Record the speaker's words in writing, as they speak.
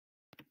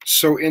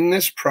So in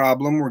this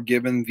problem, we're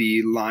given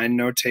the line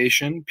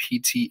notation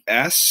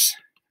PTS,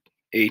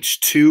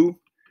 H2,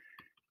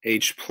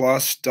 H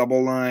plus,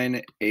 double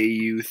line,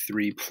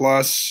 AU3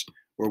 plus,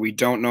 where we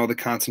don't know the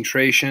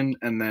concentration,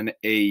 and then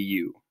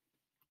AU.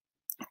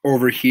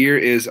 Over here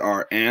is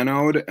our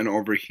anode, and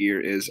over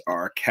here is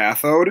our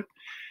cathode.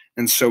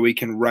 And so we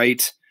can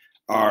write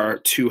our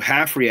two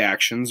half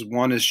reactions.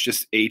 One is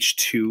just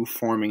H2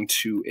 forming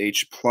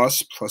 2H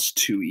plus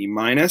 2E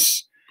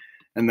minus,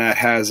 and that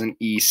has an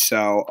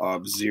Ecell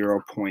of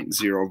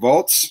 0.0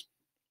 volts,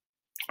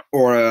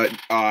 or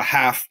a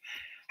half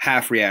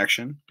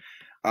reaction.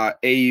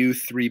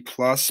 AU3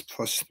 plus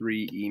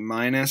 3E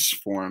minus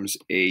forms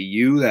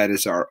AU. That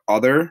is our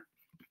other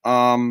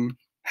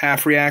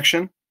half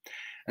reaction.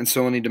 And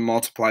so we'll need to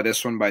multiply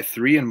this one by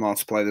 3 and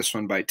multiply this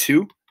one by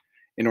 2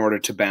 in order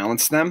to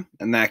balance them.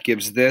 And that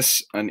gives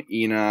this an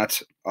E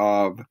naught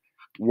of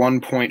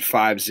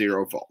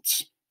 1.50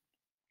 volts.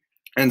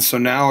 And so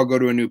now I'll go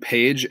to a new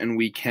page and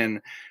we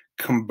can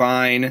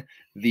combine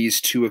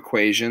these two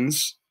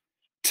equations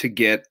to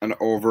get an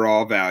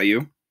overall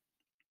value,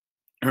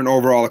 or an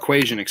overall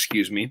equation,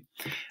 excuse me.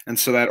 And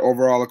so that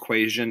overall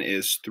equation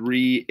is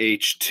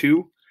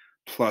 3H2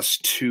 plus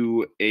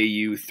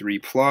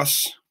 2AU3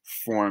 plus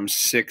forms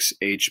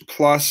 6H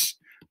plus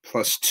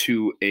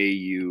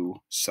 2AU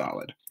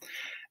solid.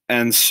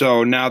 And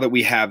so now that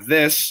we have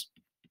this,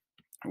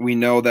 we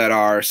know that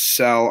our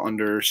cell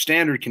under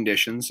standard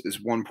conditions is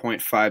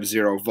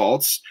 1.50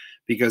 volts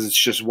because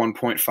it's just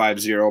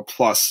 1.50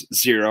 plus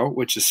 0,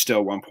 which is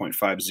still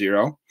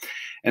 1.50.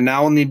 And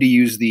now we'll need to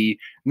use the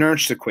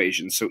Nernst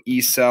equation. So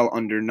E cell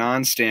under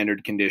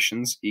non-standard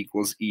conditions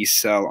equals E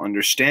cell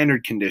under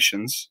standard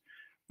conditions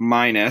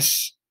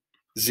minus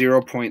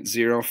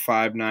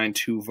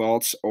 0.0592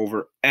 volts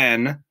over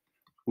N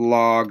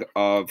log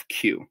of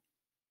Q.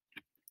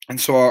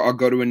 And so I'll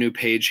go to a new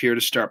page here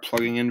to start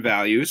plugging in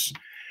values.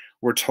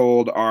 We're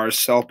told our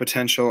cell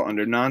potential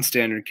under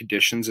non-standard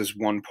conditions is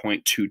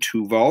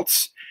 1.22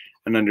 volts,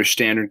 and under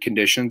standard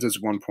conditions is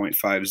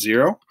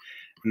 1.50.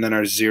 And then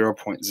our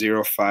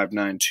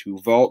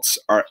 0.0592 volts.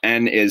 Our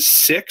N is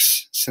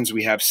 6, since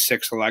we have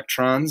 6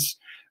 electrons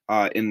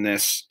in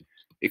this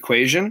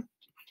equation.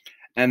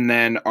 And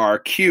then our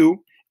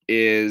Q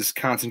is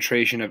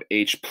concentration of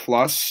H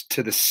plus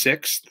to the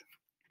 6th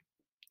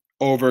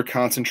over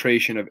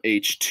concentration of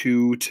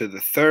H2 to the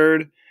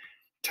 3rd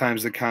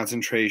times the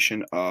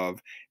concentration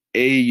of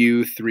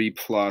AU3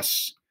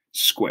 plus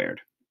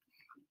squared.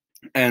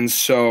 And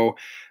so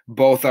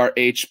both our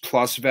H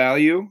plus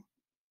value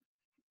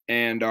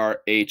and our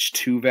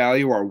H2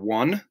 value are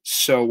 1.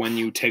 So when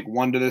you take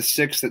 1 to the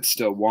 6th, it's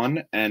still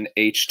 1, and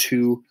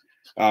H2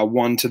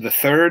 1 to the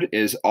 3rd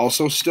is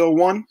also still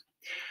 1.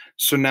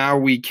 So now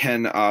we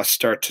can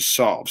start to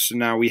solve. So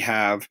now we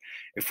have,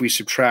 if we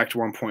subtract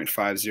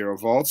 1.50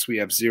 volts, we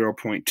have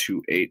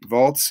 0.28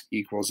 volts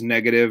equals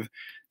negative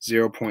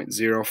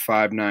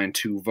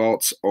 0.0592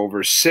 volts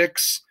over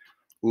 6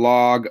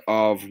 log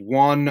of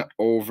 1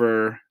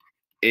 over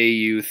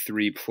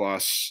AU3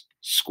 plus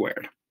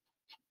squared.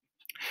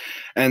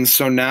 And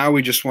so now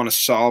we just want to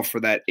solve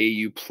for that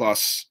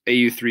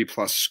AU3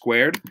 plus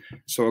squared.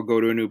 So I'll go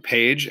to a new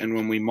page, and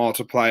when we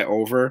multiply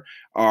over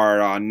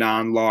our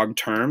non-log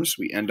terms,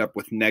 we end up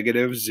with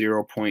negative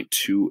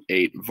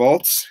 0.28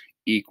 volts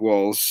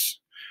equals,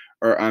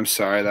 or I'm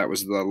sorry, that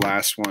was the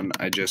last one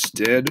I just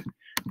did.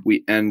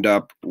 We end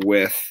up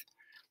with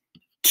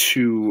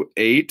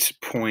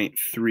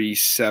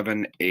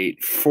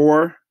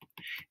 28.3784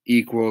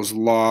 equals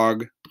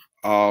log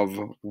of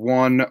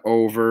 1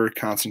 over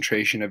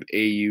concentration of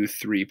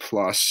AU3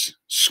 plus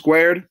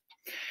squared.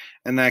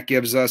 And that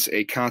gives us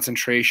a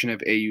concentration of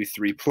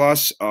AU3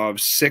 plus of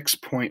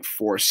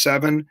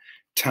 6.47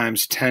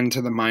 times 10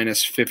 to the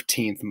minus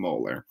 15th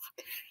molar.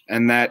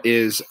 And that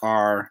is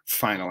our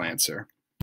final answer.